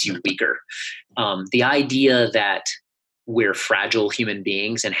you makes you weaker. The idea that we're fragile human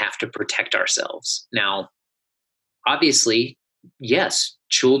beings and have to protect ourselves. Now, obviously, yes,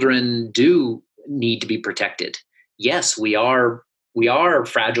 children do need to be protected. Yes, we are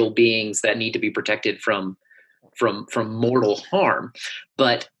fragile beings that need to be protected from mortal harm.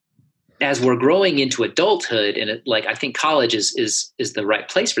 But as we're growing into adulthood, and I think college is the right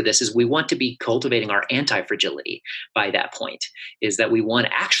place for this, is we want to be cultivating our anti-fragility by that point, is that we want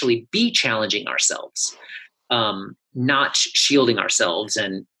to actually be challenging ourselves, not shielding ourselves.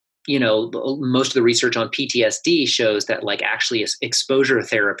 And, most of the research on PTSD shows that actually exposure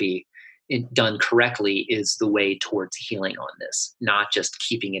therapy done correctly is the way towards healing on this, not just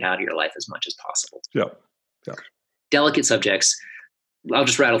keeping it out of your life as much as possible. Yeah. Delicate subjects. I'll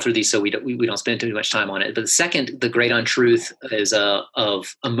just rattle through these so we don't spend too much time on it. But the second, the great untruth is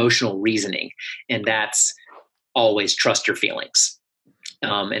of emotional reasoning, and that's always trust your feelings.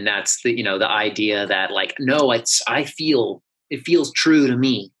 And that's the idea that no, it feels true to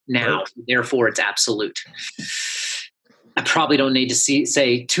me now, right. Therefore it's absolute. I probably don't need to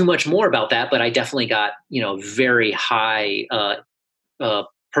say too much more about that, but I definitely got, very high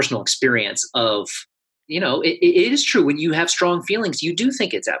personal experience of, it is true. When you have strong feelings, you do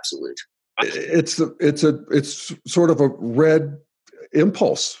think it's absolute. It's sort of a red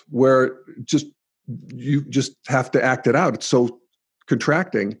impulse where you just have to act it out. It's so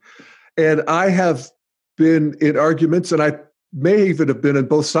contracting. And I have been in arguments, and I may even have been on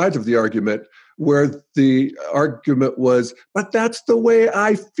both sides of the argument, where the argument was, but that's the way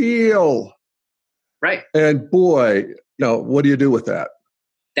I feel. Right. And boy, what do you do with that?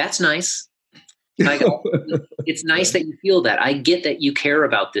 That's nice. Like, it's nice that you feel that. I get that you care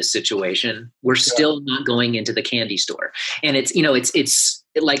about this situation. We're still not going into the candy store. And it's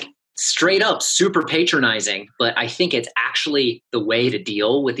like straight up super patronizing, but I think it's actually the way to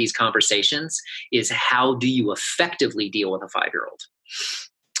deal with these conversations is how do you effectively deal with a 5-year-old?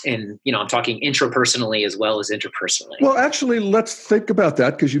 And, I'm talking intrapersonally as well as interpersonally. Well, actually, let's think about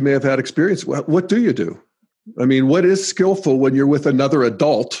that because you may have had experience. What do you do? I mean, what is skillful when you're with another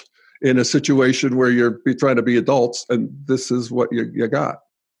adult in a situation where you're trying to be adults and this is what you got?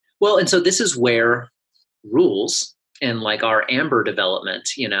 Well, and so this is where rules and like our AMBER development,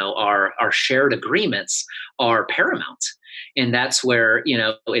 our shared agreements are paramount. And that's where,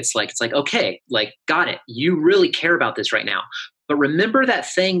 it's like, okay, like, got it. You really care about this right now. But remember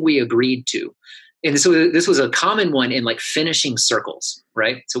that thing we agreed to. And so this was a common one in like finishing circles,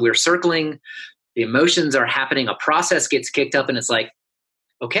 right? So we're circling, the emotions are happening, a process gets kicked up and it's like,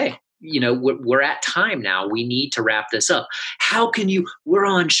 okay, we're at time now. We need to wrap this up. How can we're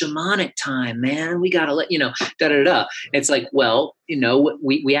on shamanic time, man. We got to let, It's like, well,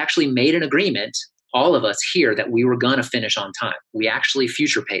 we actually made an agreement, all of us here, that we were going to finish on time. We actually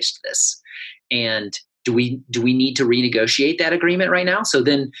future paced this. And do we need to renegotiate that agreement right now? So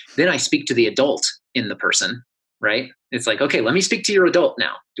then I speak to the adult in the person, right? It's like, okay, let me speak to your adult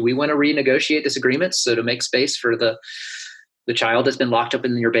now. Do we want to renegotiate this agreement so to make space for the child that's been locked up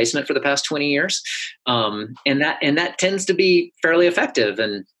in your basement for the past 20 years? And that tends to be fairly effective.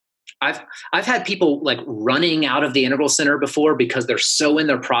 And I've had people like running out of the Integral Center before because they're so in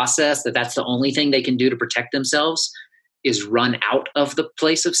their process that that's the only thing they can do to protect themselves is run out of the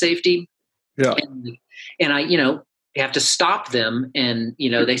place of safety. Yeah. And I have to stop them. And,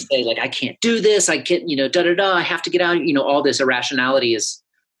 they say like, I can't do this. I can't, I have to get out. All this irrationality is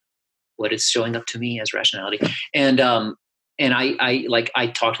what is showing up to me as rationality. And I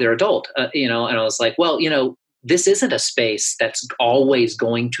talked to their adult, and I was like, well, this isn't a space that's always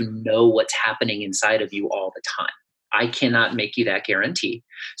going to know what's happening inside of you all the time. I cannot make you that guarantee.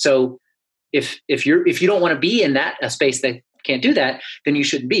 So if you don't want to be in a space that can't do that, then you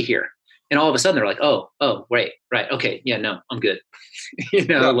shouldn't be here. And all of a sudden they're like, oh, wait, right. Okay. Yeah, no, I'm good. With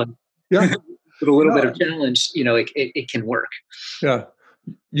a little bit of challenge, it can work. Yeah.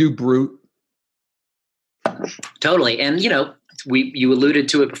 You brute. Totally. And, you alluded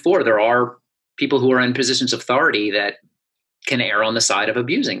to it before. There are people who are in positions of authority that can err on the side of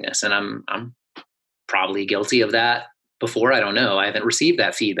abusing this. And I'm probably guilty of that before. I don't know. I haven't received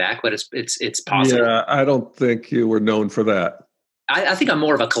that feedback, but it's possible. Yeah. I don't think you were known for that. I think I'm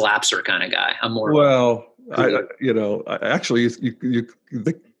more of a collapser kind of guy. I'm more. Well, actually,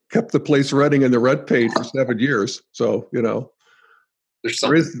 they kept the place running in the red paint for 7 years. So, there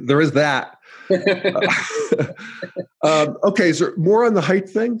is that. Okay. Is there more on the height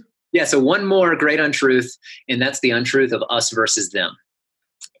thing? Yeah. So one more great untruth, and that's the untruth of us versus them.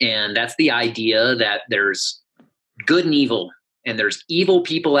 And that's the idea that there's good and evil, and there's evil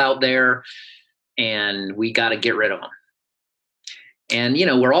people out there, and we got to get rid of them. And,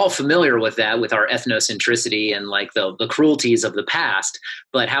 we're all familiar with that, with our ethnocentricity and like the cruelties of the past.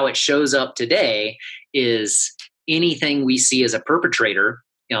 But how it shows up today is anything we see as a perpetrator,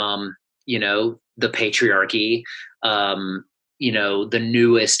 the patriarchy, the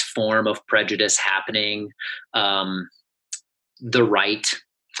newest form of prejudice happening, the right,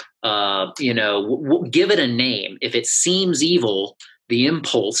 give it a name. If it seems evil, the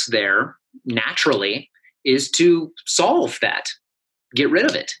impulse there naturally is to solve that. Get rid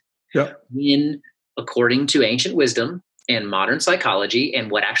of it. Yeah. According to ancient wisdom and modern psychology, and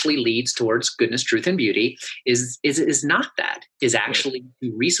what actually leads towards goodness, truth, and beauty is not that. Is actually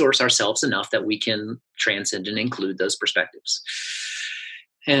to resource ourselves enough that we can transcend and include those perspectives.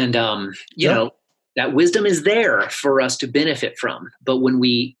 And that wisdom is there for us to benefit from. But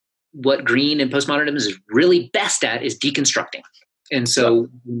what Green and postmodernism is really best at is deconstructing. And so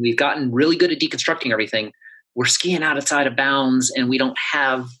when we've gotten really good at deconstructing everything, we're skiing outside of bounds, and we don't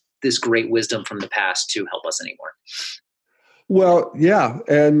have this great wisdom from the past to help us anymore. Well, yeah.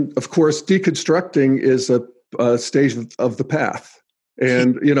 And of course, deconstructing is a stage of the path.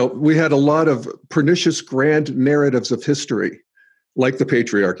 And, we had a lot of pernicious grand narratives of history, like the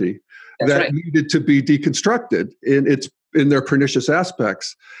patriarchy, needed to be deconstructed in their pernicious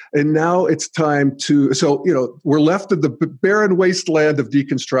aspects. And now it's time we're left in the barren wasteland of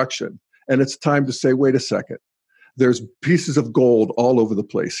deconstruction. And it's time to say, wait a second, there's pieces of gold all over the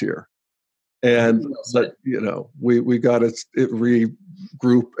place here. And we got to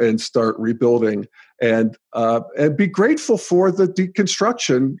regroup and start rebuilding, and be grateful for the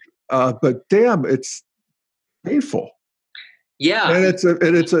deconstruction. But damn, it's painful. Yeah, and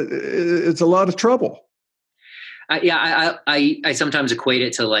it's a lot of trouble. I sometimes equate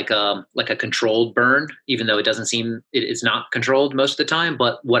it to like a controlled burn, even though it's not controlled most of the time,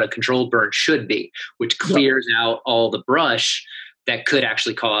 but what a controlled burn should be, which clears out all the brush that could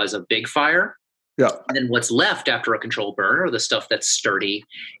actually cause a big fire. Yeah. And then what's left after a controlled burn are the stuff that's sturdy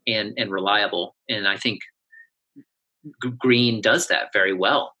and reliable. And I think green does that very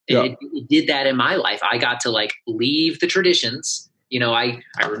well. Yeah. It did that in my life. I got to like leave the traditions. I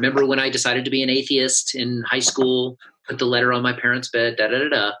remember when I decided to be an atheist in high school, put the letter on my parents' bed,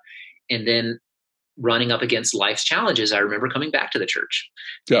 and then running up against life's challenges. I remember coming back to the church,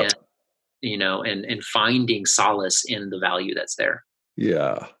 and finding solace in the value that's there.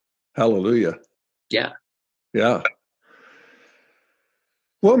 Yeah. Hallelujah. Yeah. Yeah.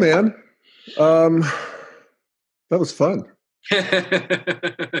 Well, man, that was fun.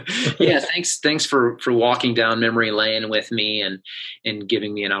 Yeah, thanks for walking down memory lane with me and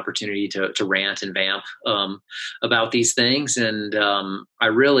giving me an opportunity to rant and vamp about these things. And I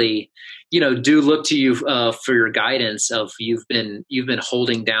really do look to you for your guidance. Of you've been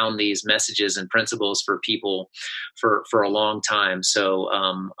holding down these messages and principles for people for a long time. So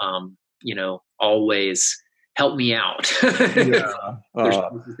always help me out. Yeah. There's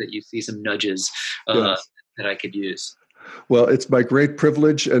places that you see some nudges yes. that I could use. Well, it's my great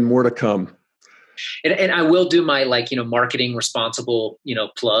privilege and more to come. And I will do my marketing responsible,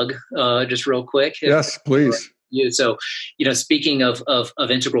 plug just real quick. Yes, please. So, speaking of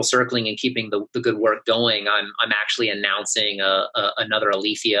integral circling and keeping the good work going, I'm actually announcing another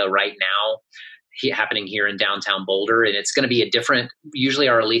Aletheia right now happening here in downtown Boulder. And it's going to be usually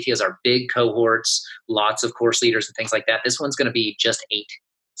our Aletheas are big cohorts, lots of course leaders and things like that. This one's going to be just 8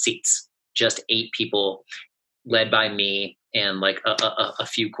 seats, just 8 people, led by me and like a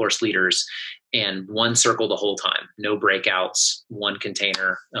few course leaders, and one circle the whole time, no breakouts, one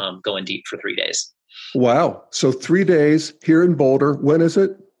container, going deep for 3 days. Wow. So 3 days here in Boulder. When is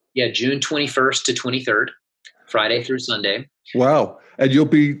it? Yeah. June 21st to 23rd, Friday through Sunday. Wow. And you'll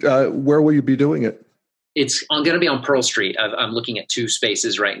be, where will you be doing it? I'm going to be on Pearl Street. I'm looking at 2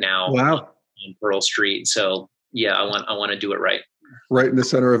 spaces right now. Wow. On Pearl Street. So yeah, I want to do it right. Right in the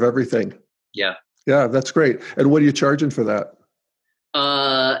center of everything. Yeah. Yeah, that's great. And what are you charging for that?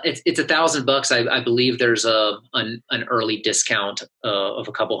 It's $1,000. I believe there's an early discount of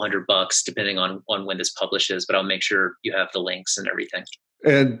a couple $100 depending on when this publishes, but I'll make sure you have the links and everything.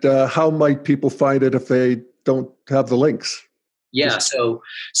 And how might people find it if they don't have the links? Yeah. So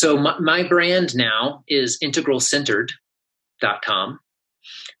my brand now is integralcentered.com.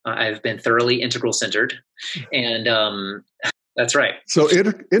 I've been thoroughly integral centered, and that's right. So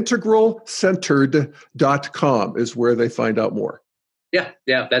integralcentered.com is where they find out more. Yeah,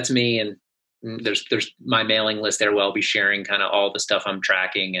 that's me. And there's my mailing list there where I'll be sharing kind of all the stuff I'm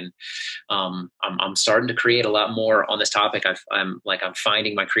tracking. And I'm starting to create a lot more on this topic. I'm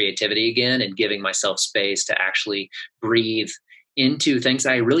finding my creativity again and giving myself space to actually breathe into things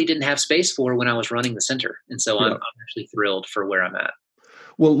I really didn't have space for when I was running the center. And so I'm actually thrilled for where I'm at.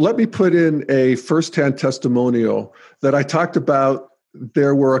 Well, let me put in a firsthand testimonial that I talked about.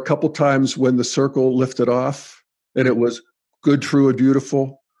 There were a couple times when the circle lifted off and it was good, true, and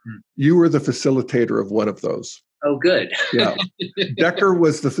beautiful. You were the facilitator of one of those. Oh, good. Yeah. Decker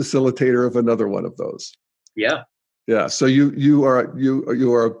was the facilitator of another one of those. Yeah. Yeah. So you are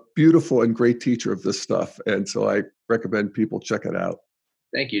a beautiful and great teacher of this stuff. And so I recommend people check it out.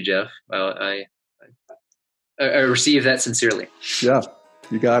 Thank you, Jeff. Well, I receive that sincerely. Yeah.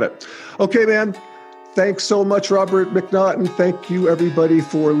 You got it. Okay, man. Thanks so much, Robert McNaughton. Thank you, everybody,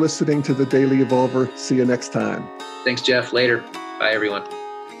 for listening to The Daily Evolver. See you next time. Thanks, Jeff. Later. Bye, everyone.